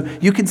says. And so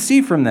you can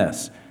see from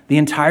this, the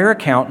entire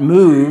account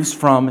moves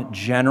from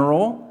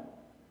general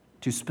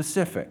to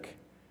specific.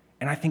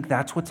 And I think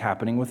that's what's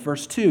happening with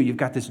verse 2. You've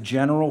got this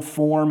general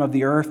form of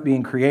the earth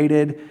being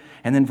created,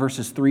 and then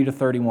verses 3 to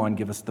 31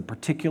 give us the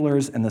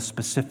particulars and the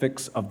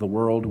specifics of the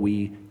world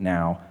we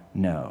now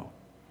know.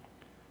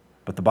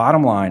 But the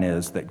bottom line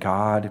is that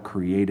God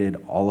created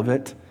all of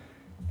it,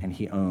 and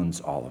he owns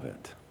all of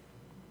it.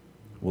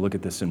 We'll look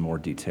at this in more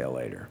detail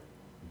later.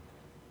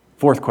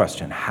 4th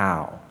question,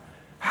 how?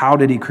 How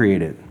did he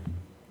create it?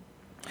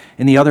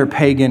 In the other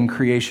pagan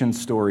creation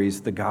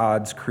stories, the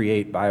gods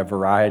create by a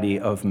variety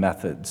of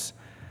methods.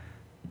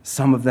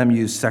 Some of them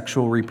use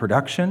sexual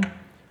reproduction.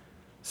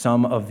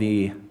 Some of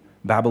the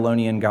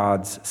Babylonian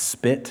gods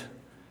spit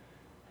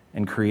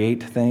and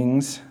create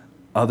things.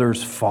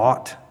 Others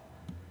fought,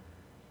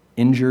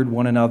 injured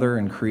one another,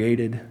 and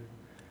created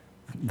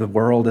the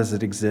world as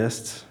it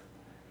exists.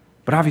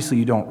 But obviously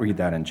you don't read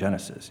that in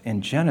Genesis.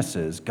 In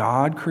Genesis,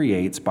 God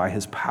creates by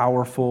his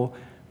powerful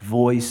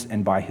voice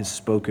and by his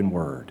spoken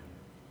word.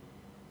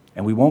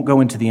 And we won't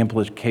go into the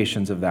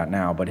implications of that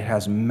now, but it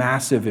has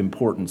massive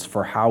importance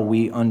for how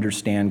we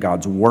understand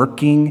God's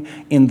working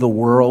in the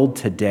world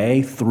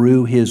today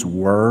through his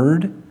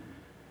word.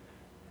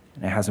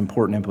 And it has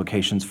important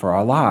implications for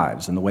our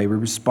lives and the way we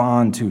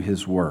respond to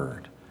his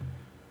word.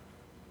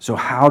 So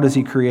how does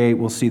he create?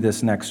 We'll see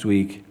this next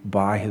week.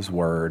 By his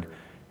word.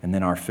 And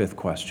then our 5th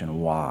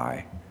question,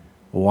 why?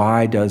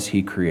 Why does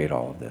he create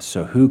all of this?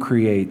 So who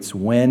creates?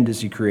 When does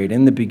he create?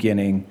 In the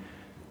beginning,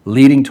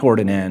 leading toward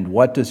an end.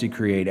 What does he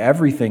create?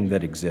 Everything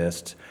that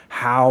exists.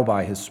 How?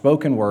 By his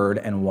spoken word.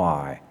 And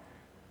why?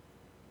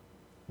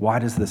 Why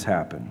does this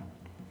happen?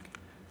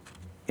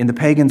 In the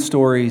pagan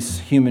stories,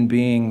 human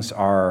beings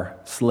are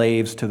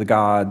slaves to the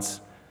gods.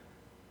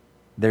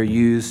 They're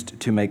used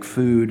to make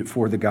food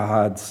for the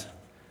gods.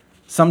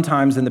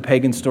 Sometimes in the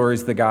pagan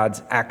stories, the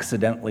gods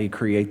accidentally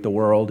create the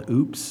world.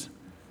 Oops.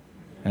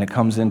 And it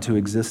comes into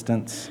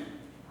existence.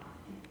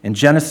 In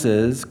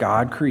Genesis,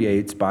 God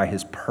creates by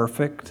his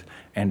perfect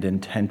and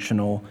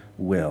intentional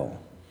will.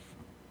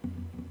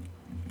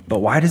 But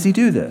why does he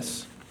do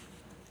this?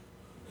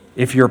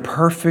 If you're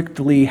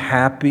perfectly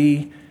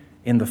happy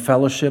in the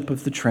fellowship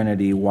of the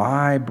Trinity,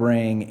 why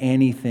bring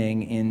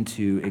anything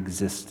into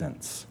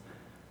existence?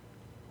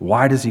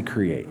 Why does he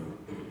create?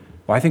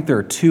 Well, I think there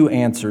are 2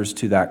 answers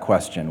to that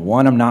question.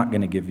 One I'm not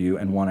going to give you,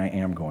 and one I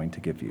am going to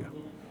give you.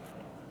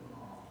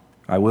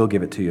 I will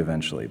give it to you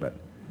eventually, but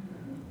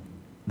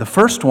the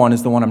first one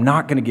is the one I'm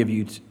not going to give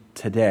you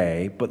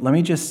today, but let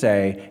me just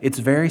say it's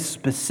very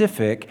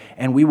specific,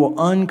 and we will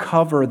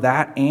uncover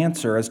that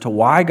answer as to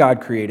why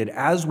God created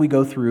as we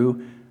go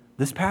through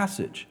this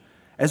passage.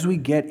 As we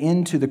get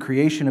into the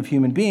creation of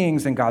human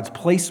beings and God's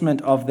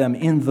placement of them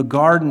in the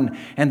garden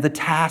and the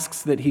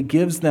tasks that he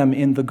gives them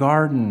in the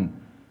garden.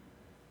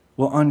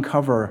 We'll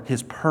uncover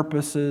his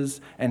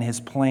purposes and his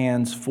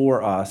plans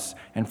for us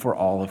and for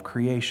all of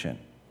creation.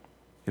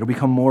 It'll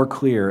become more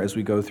clear as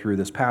we go through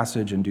this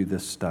passage and do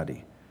this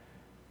study.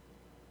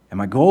 And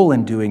my goal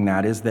in doing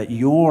that is that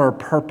your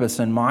purpose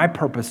and my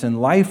purpose in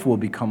life will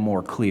become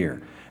more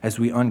clear as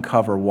we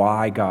uncover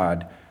why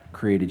God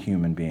created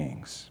human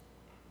beings.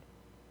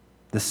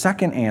 The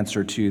second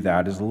answer to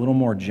that is a little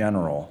more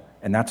general,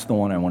 and that's the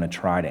one I want to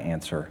try to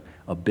answer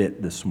a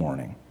bit this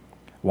morning.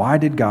 Why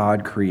did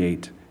God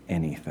create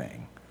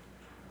anything?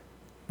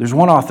 There's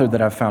one author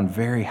that I've found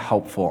very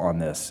helpful on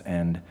this,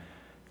 and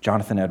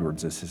Jonathan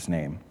Edwards is his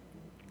name.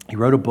 He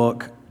wrote a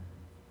book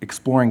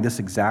exploring this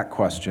exact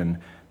question.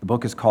 The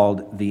book is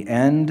called The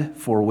End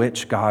for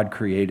Which God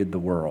Created the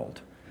World.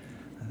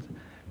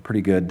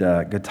 Pretty good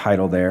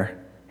title there.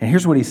 And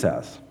here's what he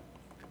says.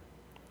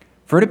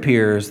 For it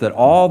appears that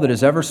all that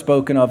is ever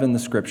spoken of in the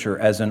Scripture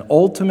as an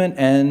ultimate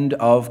end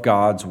of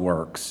God's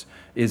works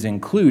is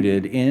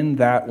included in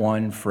that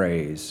one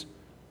phrase,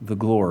 the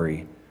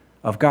glory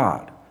of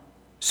God.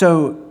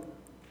 So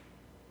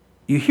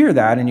you hear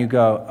that and you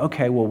go,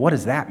 okay, well, what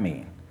does that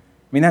mean?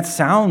 I mean, that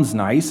sounds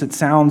nice. It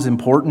sounds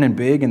important and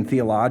big and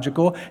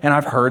theological, and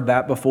I've heard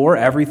that before.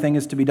 Everything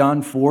is to be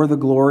done for the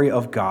glory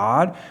of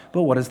God,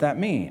 but what does that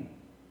mean?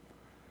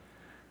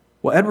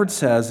 Well, Edwards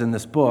says in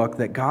this book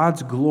that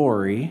God's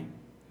glory,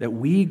 that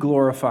we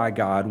glorify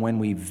God when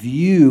we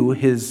view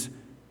his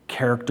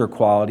character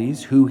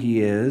qualities, who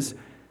he is,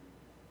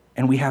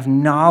 and we have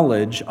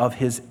knowledge of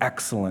his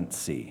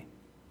excellency.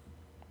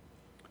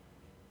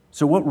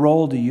 So what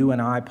role do you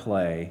and I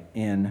play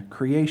in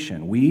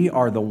creation? We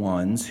are the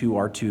ones who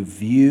are to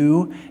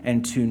view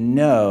and to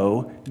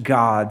know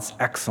God's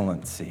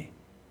excellency.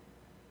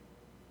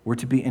 We're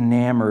to be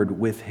enamored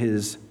with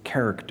his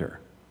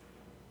character.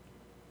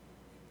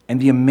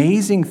 And the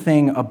amazing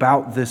thing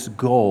about this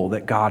goal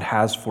that God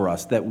has for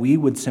us, that we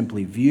would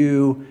simply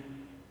view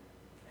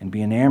and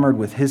be enamored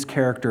with his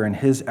character and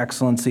his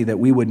excellency, that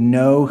we would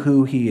know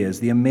who he is.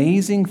 The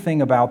amazing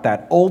thing about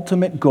that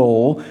ultimate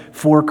goal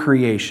for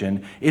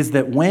creation is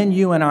that when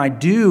you and I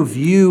do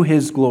view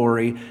his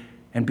glory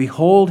and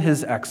behold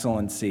his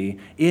excellency,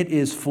 it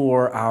is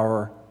for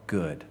our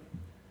good,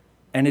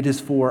 and it is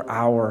for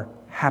our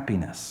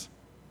happiness.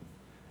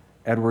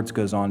 Edwards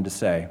goes on to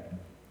say,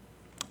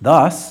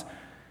 thus,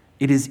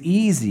 it is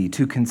easy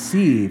to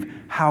conceive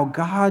how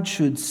God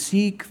should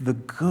seek the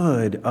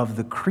good of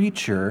the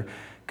creature,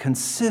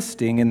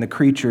 consisting in the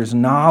creature's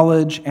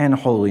knowledge and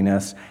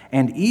holiness,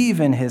 and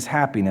even his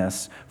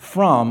happiness,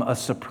 from a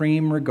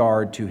supreme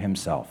regard to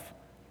himself.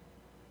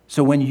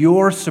 So when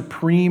your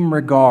supreme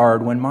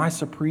regard, when my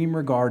supreme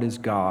regard is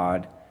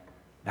God,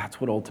 that's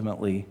what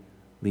ultimately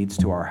leads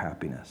to our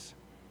happiness.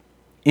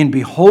 In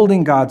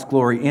beholding God's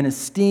glory, in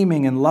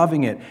esteeming and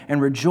loving it,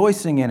 and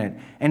rejoicing in it,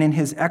 and in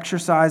his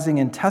exercising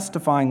and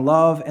testifying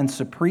love and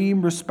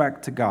supreme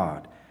respect to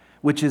God,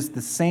 which is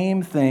the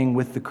same thing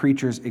with the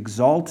creature's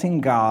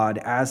exalting God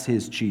as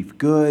his chief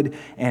good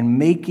and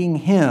making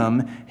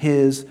him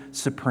his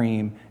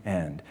supreme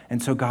end.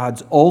 And so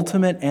God's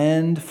ultimate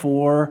end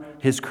for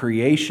his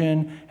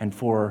creation and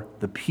for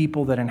the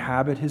people that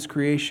inhabit his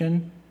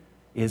creation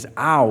is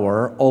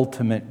our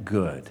ultimate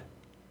good.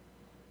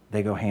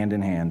 They go hand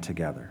in hand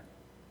together.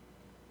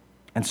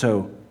 And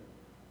so,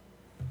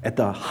 at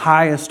the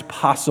highest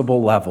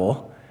possible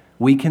level,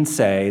 we can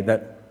say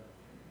that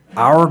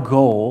our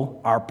goal,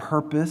 our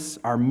purpose,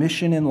 our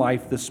mission in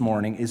life this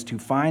morning is to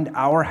find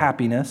our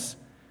happiness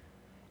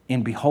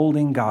in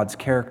beholding God's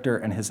character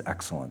and his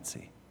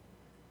excellency.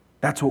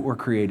 That's what we're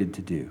created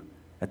to do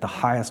at the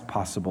highest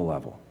possible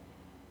level.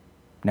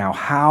 Now,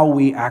 how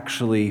we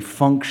actually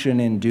function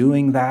in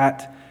doing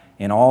that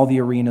in all the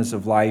arenas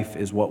of life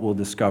is what we'll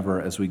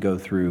discover as we go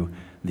through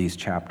these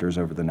chapters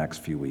over the next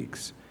few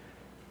weeks.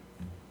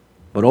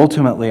 But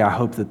ultimately, I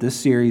hope that this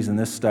series and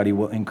this study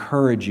will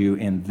encourage you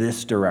in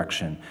this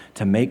direction,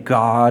 to make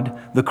God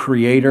the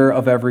creator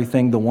of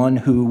everything, the one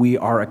who we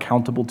are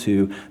accountable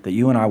to, that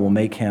you and I will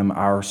make him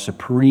our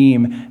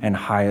supreme and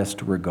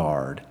highest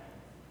regard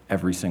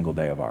every single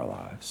day of our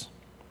lives.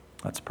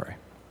 Let's pray.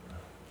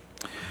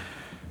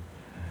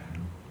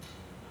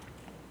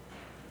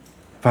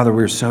 Father,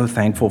 we're so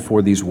thankful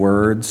for these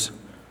words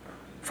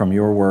from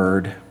your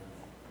word.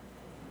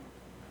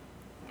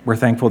 We're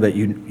thankful that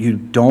you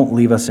don't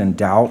leave us in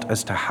doubt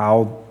as to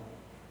how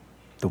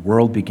the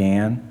world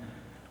began.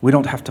 We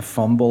don't have to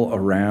fumble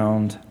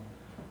around,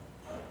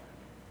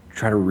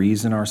 try to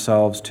reason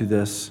ourselves to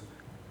this,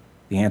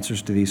 the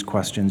answers to these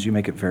questions. You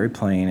make it very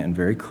plain and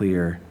very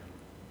clear,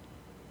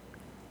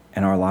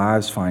 and our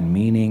lives find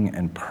meaning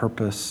and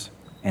purpose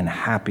and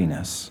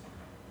happiness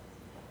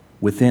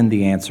within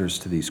the answers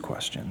to these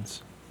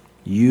questions.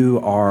 You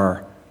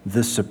are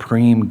the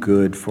supreme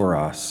good for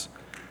us,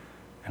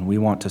 and we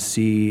want to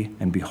see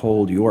and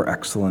behold your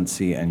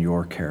excellency and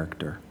your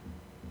character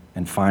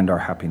and find our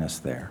happiness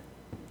there.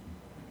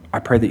 I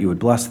pray that you would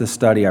bless this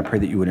study. I pray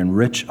that you would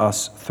enrich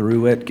us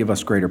through it, give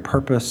us greater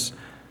purpose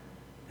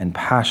and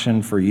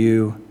passion for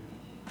you,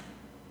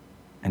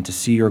 and to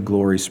see your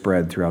glory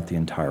spread throughout the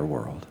entire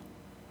world.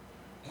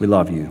 We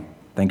love you.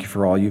 Thank Thank you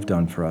for all you've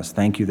done for us.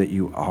 Thank you that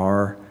you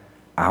are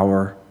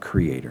our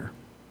Creator.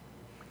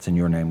 It's in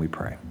your name we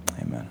pray.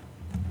 Amen.